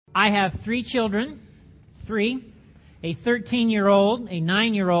I have 3 children, 3, a 13-year-old, a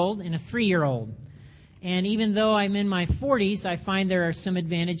 9-year-old, and a 3-year-old. And even though I'm in my 40s, I find there are some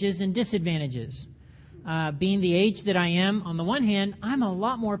advantages and disadvantages. Being the age that I am, on the one hand, I'm a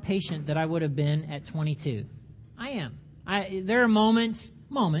lot more patient than I would have been at 22. I am. There are moments,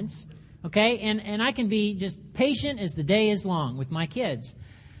 okay? And I can be just patient as the day is long with my kids.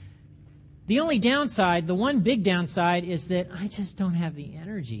 The only downside, the one big downside, is that I just don't have the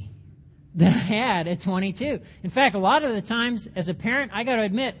energy that I had at 22. In fact, a lot of the times as a parent, I got to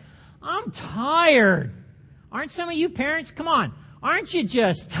admit, I'm tired. Aren't some of you parents? Come on. Aren't you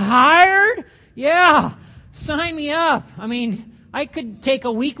just tired? Yeah. Sign me up. I mean, I could take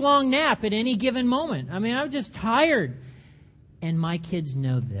a week-long nap at any given moment. I mean, I'm just tired. And my kids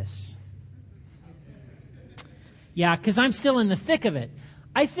know this. Yeah, because I'm still in the thick of it.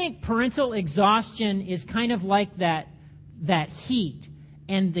 I think parental exhaustion is kind of like that heat.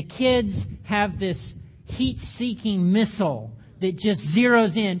 And the kids have this heat-seeking missile that just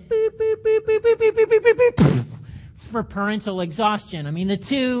zeroes in boop, boop, boop, boop, boop, boop, boop, boop, boop, boop, for parental exhaustion. I mean, the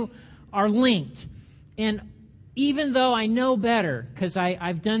two are linked. And even though I know better, because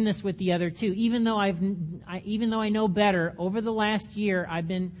I've done this with the other two, even though I know better, over the last year, I've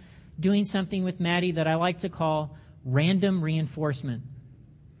been doing something with Maddie that I like to call random reinforcement.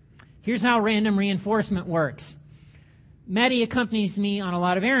 Here's how random reinforcement works. Maddie accompanies me on a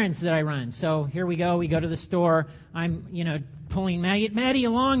lot of errands that I run. So here we go. We go to the store. I'm, pulling Maddie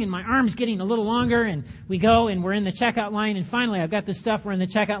along, and my arm's getting a little longer, and we go, and we're in the checkout line, and finally I've got the stuff. We're in the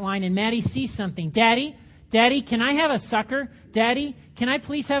checkout line, and Maddie sees something. Daddy, can I have a sucker? Daddy, can I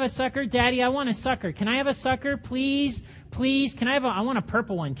please have a sucker? Daddy, I want a sucker. Can I have a sucker? Please, can I want a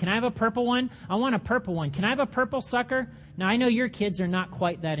purple one. Can I have a purple one? I want a purple one. Can I have a purple sucker? Now, I know your kids are not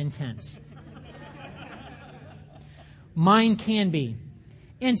quite that intense. Mine can be.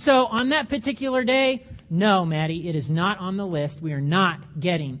 And so on that particular day, no, Maddie, it is not on the list. We are not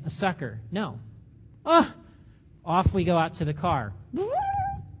getting a sucker. No. Off we go out to the car.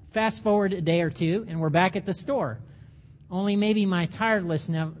 Fast forward a day or two, and we're back at the store. Only maybe my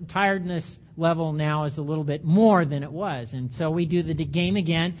tiredness level now is a little bit more than it was. And so we do the game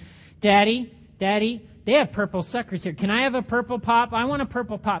again. Daddy, they have purple suckers here. Can I have a purple pop? I want a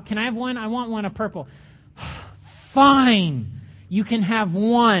purple pop. Can I have one? I want one, a purple. Fine. You can have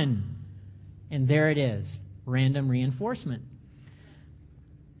one. And there it is. Random reinforcement.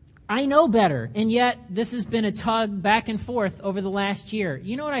 I know better, and yet this has been a tug back and forth over the last year.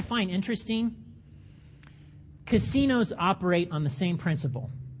 You know what I find interesting? Casinos operate on the same principle.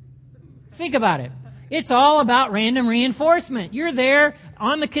 Think about it. It's all about random reinforcement. You're there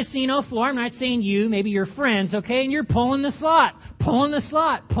on the casino floor. I'm not saying you, maybe your friends, okay? And you're pulling the slot.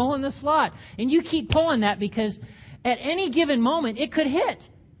 And you keep pulling that because at any given moment, it could hit.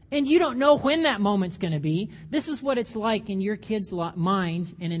 And you don't know when that moment's going to be. This is what it's like in your kids'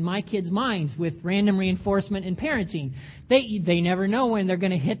 minds and in my kids' minds with random reinforcement and parenting. They never know when they're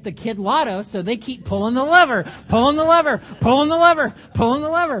going to hit the kid lotto, so they keep pulling the lever.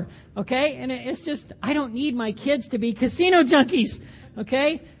 Okay? And it's just, I don't need my kids to be casino junkies.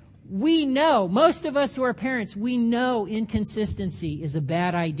 Okay? We know, most of us who are parents, we know inconsistency is a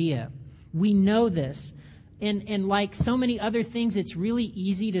bad idea. We know this. And like so many other things, it's really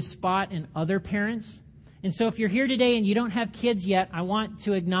easy to spot in other parents. And so if you're here today and you don't have kids yet, I want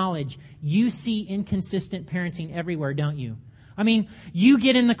to acknowledge you see inconsistent parenting everywhere, don't you? I mean, you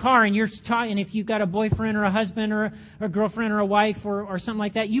get in the car and you're talking, and if you've got a boyfriend or a husband or a girlfriend or a wife or something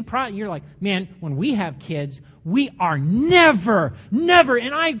like that, you're like, man, when we have kids, we are never,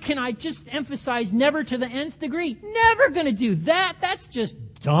 and I just emphasize never to the nth degree, never going to do that. That's just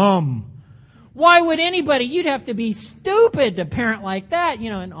dumb. Why would anybody? You'd have to be stupid to parent like that,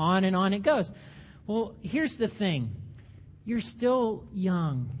 and on it goes. Well, here's the thing. You're still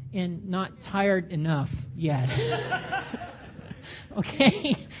young and not tired enough yet.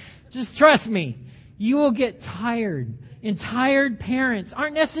 Okay? Just trust me. You will get tired. And tired parents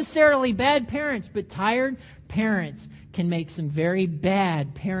aren't necessarily bad parents, but tired parents can make some very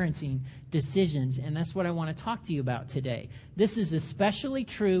bad parenting decisions, and that's what I want to talk to you about today. This is especially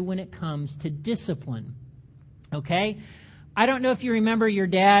true when it comes to discipline. Okay? I don't know if you remember your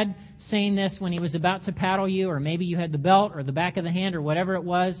dad saying this when he was about to paddle you, or maybe you had the belt or the back of the hand or whatever it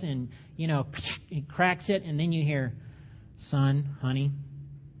was, and, he cracks it, and then you hear, son, honey,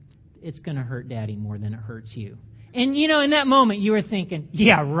 it's going to hurt daddy more than it hurts you. And, in that moment, you were thinking,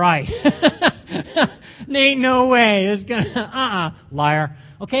 yeah, right. Ain't no way. It's going to, liar.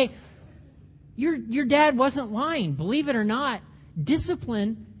 Okay? Your dad wasn't lying. Believe it or not,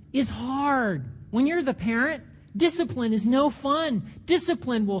 discipline is hard. When you're the parent, Discipline is no fun.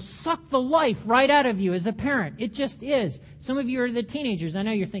 Discipline will suck the life right out of you as a parent. It just is. Some of you are the teenagers. I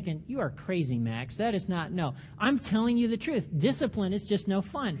know you're thinking, you are crazy, Max. That is not, no. I'm telling you the truth. Discipline is just no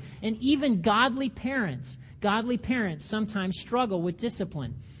fun. And even godly parents sometimes struggle with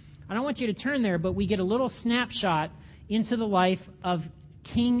discipline. I don't want you to turn there, but we get a little snapshot into the life of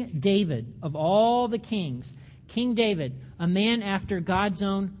King David, of all the kings. King David, a man after God's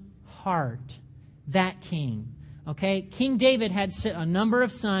own heart. That king. Okay? King David had a number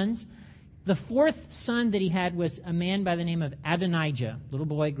of sons. The fourth son that he had was a man by the name of Adonijah. Little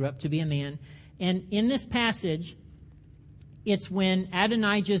boy, grew up to be a man. And in this passage, it's when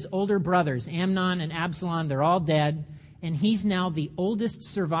Adonijah's older brothers, Amnon and Absalom, they're all dead. And he's now the oldest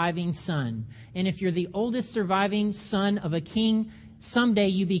surviving son. And if you're the oldest surviving son of a king, someday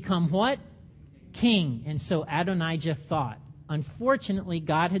you become what? King. And so Adonijah thought. Unfortunately,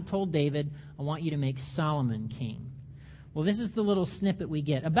 God had told David, I want you to make Solomon king. Well, this is the little snippet we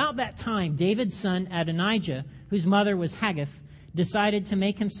get. About that time, David's son Adonijah, whose mother was Haggith, decided to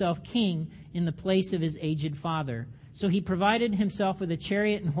make himself king in the place of his aged father. So he provided himself with a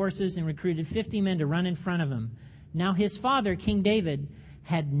chariot and horses and recruited 50 men to run in front of him. Now his father, King David,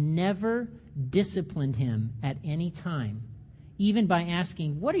 had never disciplined him at any time, even by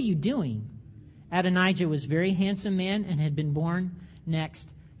asking, what are you doing? Adonijah was a very handsome man and had been born next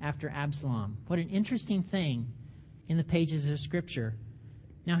after Absalom. What an interesting thing in the pages of Scripture.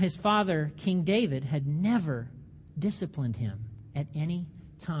 Now his father, King David, had never disciplined him at any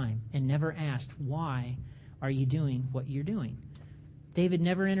time and never asked, why are you doing what you're doing? David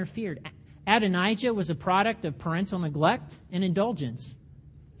never interfered. Adonijah was a product of parental neglect and indulgence,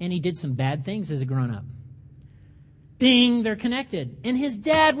 and he did some bad things as a grown-up. Ding, they're connected. And his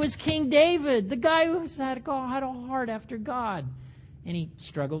dad was King David, the guy who had a heart after God. And he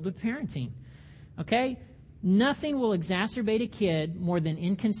struggled with parenting. Okay? Nothing will exacerbate a kid more than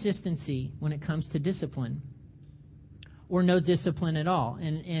inconsistency when it comes to discipline. Or no discipline at all.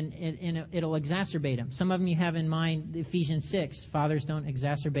 And it'll exacerbate them. Some of them you have in mind, Ephesians 6, fathers don't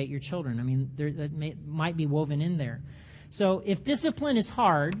exacerbate your children. I mean, that might be woven in there. So if discipline is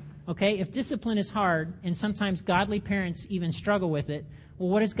hard, okay, if discipline is hard, and sometimes godly parents even struggle with it, well,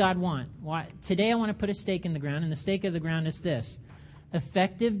 what does God want? Why? Today I want to put a stake in the ground, and the stake of the ground is this.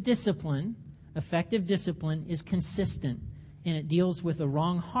 Effective discipline is consistent, and it deals with a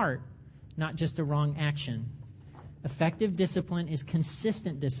wrong heart, not just a wrong action. Effective discipline is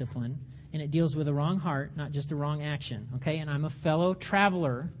consistent discipline, and it deals with a wrong heart, not just a wrong action. Okay, and I'm a fellow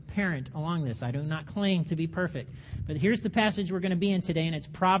traveler, parent along this. I do not claim to be perfect. But here's the passage we're going to be in today, and it's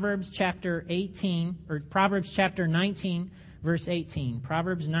Proverbs chapter 19, verse 18.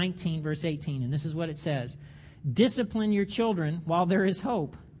 Proverbs 19, verse 18, and this is what it says. Discipline your children while there is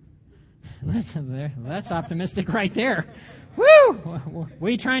hope. That's optimistic right there. Woo! What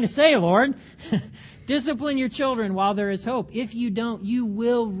are you trying to say, Lord? Discipline your children while there is hope. If you don't, you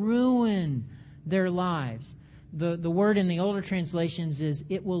will ruin their lives. The word in the older translations is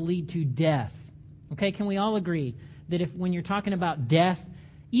it will lead to death. Okay, can we all agree that if when you're talking about death,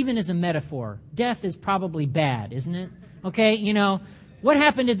 even as a metaphor, death is probably bad, isn't it? Okay, you know, what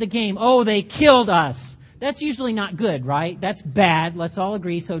happened at the game? Oh, they killed us. That's usually not good, right? That's bad. Let's all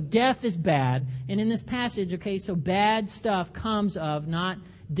agree. So death is bad. And in this passage, okay, so bad stuff comes of not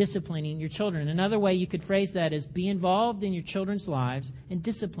disciplining your children. Another way you could phrase that is be involved in your children's lives and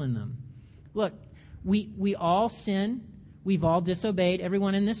discipline them. Look, we all sin. We've all disobeyed.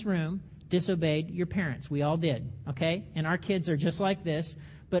 Everyone in this room disobeyed your parents. We all did, okay? And our kids are just like this.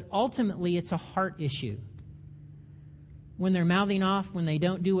 But ultimately, it's a heart issue. When they're mouthing off, when they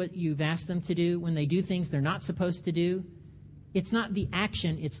don't do what you've asked them to do, when they do things they're not supposed to do, it's not the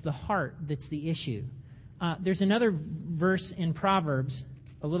action, it's the heart that's the issue. There's another verse in Proverbs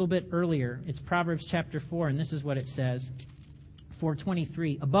a little bit earlier. It's Proverbs chapter 4, and this is what it says.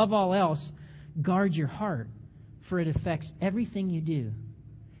 4:23. Above all else, guard your heart, for it affects everything you do.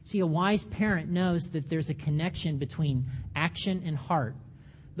 See, a wise parent knows that there's a connection between action and heart.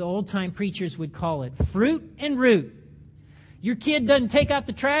 The old-time preachers would call it fruit and root. Your kid doesn't take out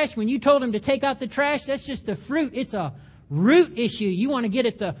the trash. When you told him to take out the trash, that's just the fruit. It's a root issue. You want to get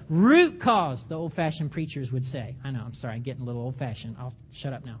at the root cause, the old-fashioned preachers would say. I know, I'm sorry, I'm getting a little old-fashioned. I'll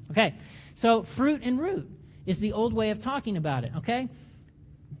shut up now. Okay, so fruit and root is the old way of talking about it, okay?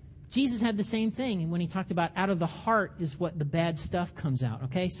 Jesus had the same thing when he talked about out of the heart is what the bad stuff comes out,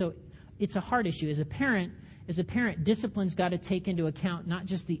 okay? So it's a heart issue. As a parent, discipline's got to take into account not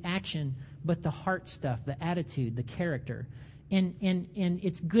just the action, but the heart stuff, the attitude, the character. And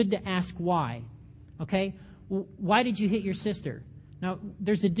it's good to ask why. Okay? Why did you hit your sister? Now,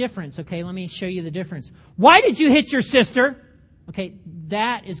 there's a difference, okay? Let me show you the difference. Why did you hit your sister? Okay,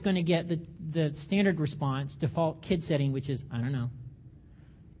 that is going to get the standard response, default kid setting, which is, I don't know.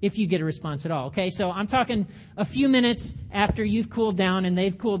 If you get a response at all. Okay, so I'm talking a few minutes after you've cooled down and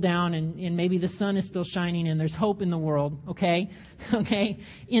they've cooled down and maybe the sun is still shining and there's hope in the world, okay? Okay,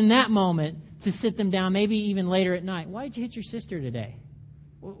 in that moment, to sit them down, maybe even later at night. Why did you hit your sister today?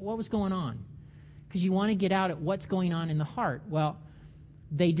 What was going on? Because you want to get out at what's going on in the heart. Well,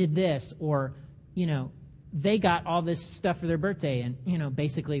 they did this, or, they got all this stuff for their birthday, and,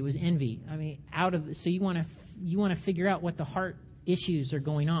 basically it was envy. I mean, so you want to figure out what the heart issues are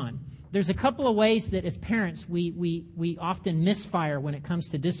going on. There's a couple of ways that as parents we often misfire when it comes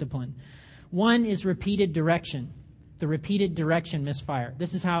to discipline. One is repeated direction. The repeated direction misfire.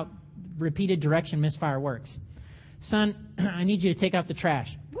 This is how repeated direction misfire works. Son, I need you to take out the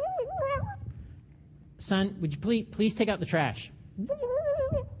trash. Son, would you please take out the trash?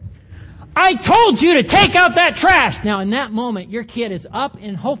 I told you to take out that trash! Now, in that moment, your kid is up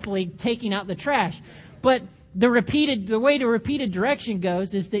and hopefully taking out the trash. But the way to repeated direction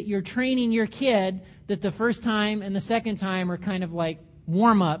goes is that you're training your kid that the first time and the second time are kind of like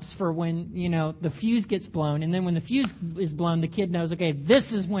warm-ups for when, the fuse gets blown. And then when the fuse is blown, the kid knows, okay,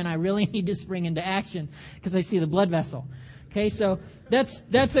 this is when I really need to spring into action because I see the blood vessel. Okay, so that's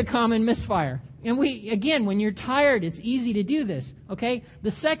a common misfire. And when you're tired, it's easy to do this. Okay,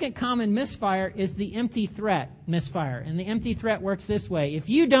 the second common misfire is the empty threat misfire. And the empty threat works this way. If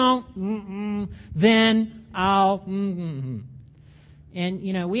you don't, then I'll,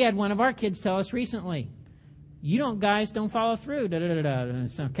 And, we had one of our kids tell us recently, guys don't follow through.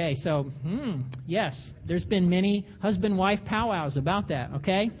 It's okay. So, yes, there's been many husband-wife powwows about that.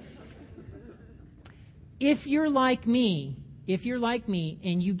 Okay. If you're like me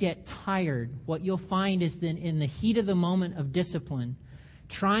and you get tired, what you'll find is that in the heat of the moment of discipline,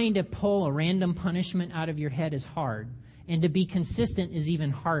 trying to pull a random punishment out of your head is hard. And to be consistent is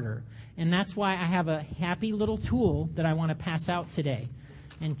even harder. And that's why I have a happy little tool that I want to pass out today.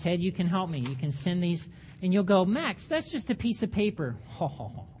 And Ted, you can help me. You can send these, and you'll go, Max, that's just a piece of paper.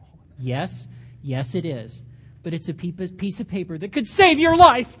 Yes, it is. But it's a piece of paper that could save your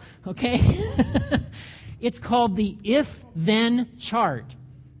life, okay? It's called the if-then chart.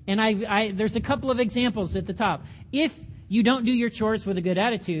 And there's a couple of examples at the top. If you don't do your chores with a good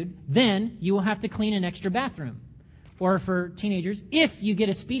attitude, then you will have to clean an extra bathroom. Or for teenagers, if you get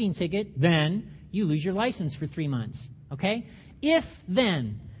a speeding ticket, then you lose your license for 3 months. Okay?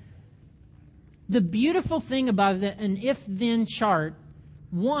 If-then. The beautiful thing about an if-then chart,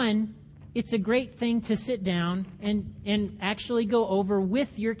 one, it's a great thing to sit down and actually go over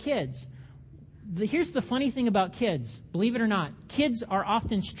with your kids. Here's the funny thing about kids. Believe it or not, kids are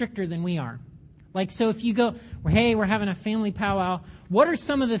often stricter than we are. Like, so if you go, hey, we're having a family powwow, what are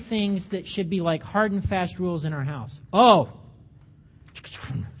some of the things that should be like hard and fast rules in our house? Oh,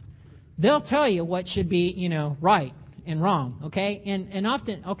 they'll tell you what should be, right and wrong, okay? And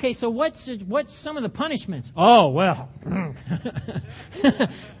often, okay, so what's some of the punishments? Oh, well.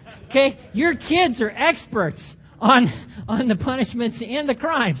 Okay, your kids are experts on the punishments and the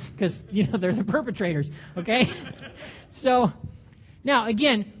crimes because, they're the perpetrators, okay? So, now,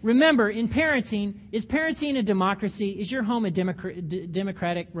 again, remember, in parenting, is parenting a democracy? Is your home a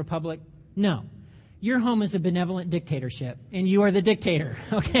democratic republic? No. Your home is a benevolent dictatorship, and you are the dictator,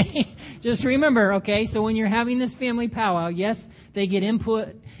 okay? Just remember, okay? So when you're having this family powwow, yes, they get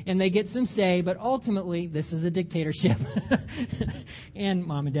input and they get some say, but ultimately, this is a dictatorship. And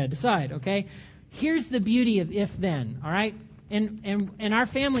mom and dad decide, okay? Here's the beauty of if-then, all right? And our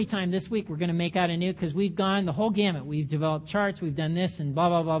family time this week, we're going to make out anew because we've gone the whole gamut. We've developed charts, we've done this, and blah,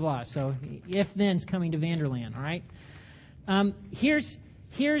 blah, blah, blah. So if-then's coming to Vanderland, all right? Here's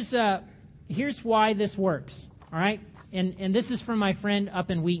why this works, all right? And this is from my friend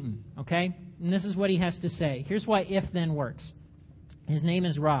up in Wheaton, okay? And this is what he has to say. Here's why if-then works. His name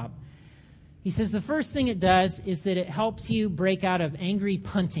is Rob. He says the first thing it does is that it helps you break out of angry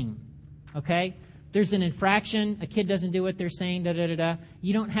punting, okay? There's an infraction. A kid doesn't do what they're saying, da-da-da-da.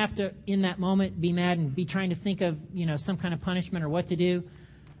 You don't have to, in that moment, be mad and be trying to think of, some kind of punishment or what to do.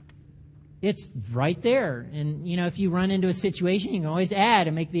 It's right there. And, if you run into a situation, you can always add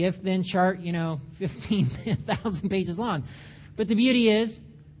and make the if-then chart, 15,000 pages long. But the beauty is,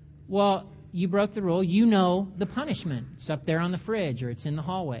 well, you broke the rule. You know the punishment. It's up there on the fridge or it's in the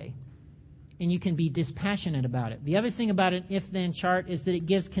hallway. And you can be dispassionate about it. The other thing about an if-then chart is that it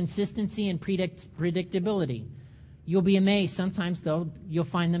gives consistency and predictability. You'll be amazed. Sometimes, though, you'll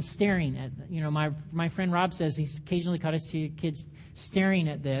find them staring at, my friend Rob says he's occasionally caught his two kids staring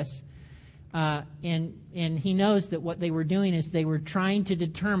at this. And he knows that what they were doing is they were trying to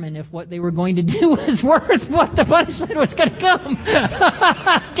determine if what they were going to do was worth what the punishment was going to come.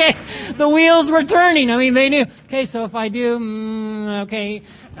 Okay, the wheels were turning. I mean, they knew. Okay, so if I do, okay,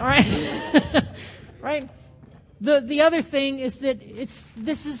 all right, right. The other thing is that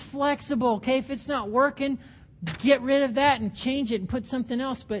this is flexible. Okay, if it's not working, get rid of that and change it and put something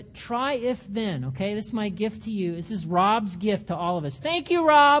else. But try if then. Okay, this is my gift to you. This is Rob's gift to all of us. Thank you,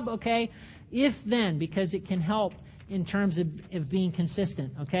 Rob. Okay. If then, because it can help in terms of being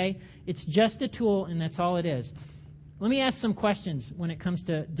consistent, okay? It's just a tool, and that's all it is. Let me ask some questions when it comes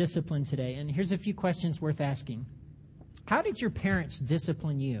to discipline today, and here's a few questions worth asking. How did your parents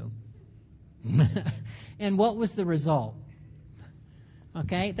discipline you? And what was the result?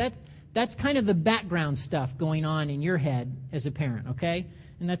 Okay? That's kind of the background stuff going on in your head as a parent, okay?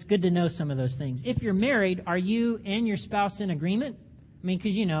 And that's good to know some of those things. If you're married, are you and your spouse in agreement? I mean,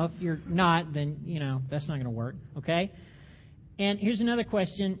 because, if you're not, then, that's not going to work, okay? And here's another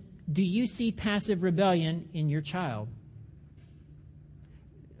question. Do you see passive rebellion in your child?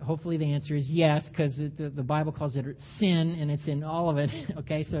 Hopefully the answer is yes, because the Bible calls it sin, and it's in all of it,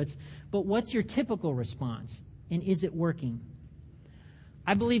 okay? But what's your typical response, and is it working?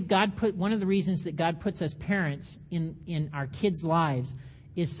 I believe one of the reasons that God puts us parents in our kids' lives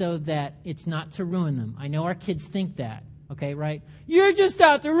is so that it's not to ruin them. I know our kids think that. Okay, right? You're just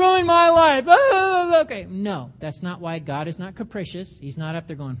out to ruin my life. Okay. No, that's not why. God is not capricious. He's not up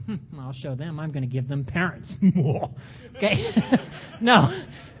there going, I'll show them. I'm going to give them parents. Okay?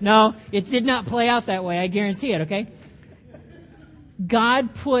 No, it did not play out that way. I guarantee it, okay?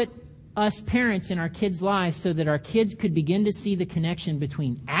 God put us parents in our kids' lives so that our kids could begin to see the connection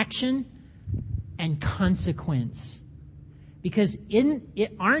between action and consequence. Because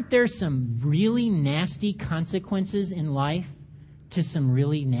aren't there some really nasty consequences in life to some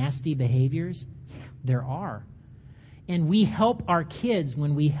really nasty behaviors? There are. And we help our kids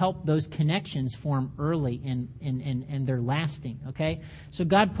when we help those connections form early and they're lasting, okay? So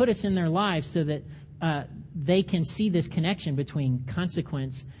God put us in their lives so that they can see this connection between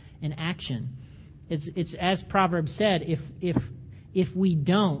consequence and action. It's as Proverbs said, if we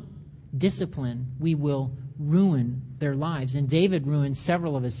don't discipline, we will ruin their lives. And David ruined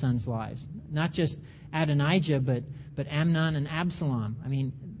several of his sons' lives. Not just Adonijah, but Amnon and Absalom. I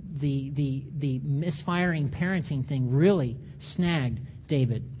mean, the misfiring parenting thing really snagged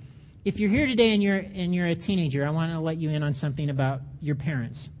David. If you're here today and you're a teenager, I want to let you in on something about your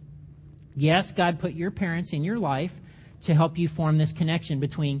parents. Yes, God put your parents in your life to help you form this connection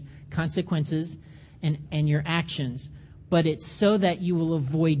between consequences and your actions. But it's so that you will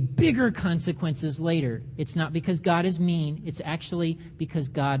avoid bigger consequences later. It's not because God is mean. It's actually because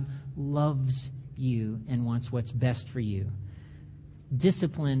God loves you and wants what's best for you.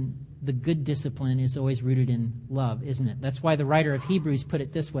 Discipline, the good discipline, is always rooted in love, isn't it? That's why the writer of Hebrews put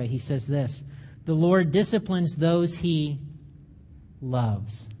it this way. He says this, the Lord disciplines those he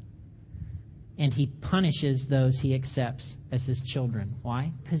loves, and he punishes those he accepts as his children.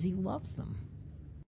 Why? Because he loves them.